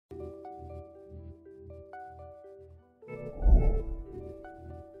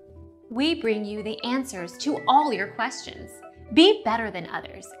We bring you the answers to all your questions. Be better than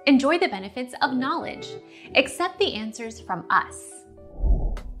others. Enjoy the benefits of knowledge. Accept the answers from us.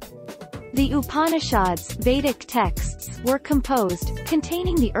 The Upanishads, Vedic texts, were composed,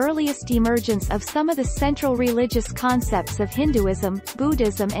 containing the earliest emergence of some of the central religious concepts of Hinduism,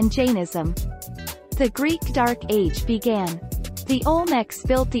 Buddhism and Jainism. The Greek Dark Age began. The Olmecs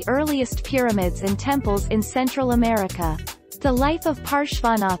built the earliest pyramids and temples in Central America. The life of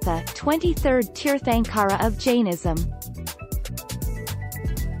Parshvanatha, 23rd Tirthankara of Jainism.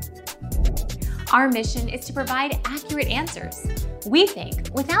 Our mission is to provide accurate answers. We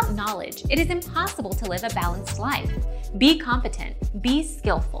think without knowledge, it is impossible to live a balanced life. Be competent, be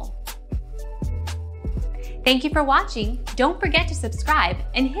skillful. Thank you for watching. Don't forget to subscribe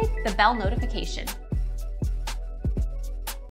and hit the bell notification.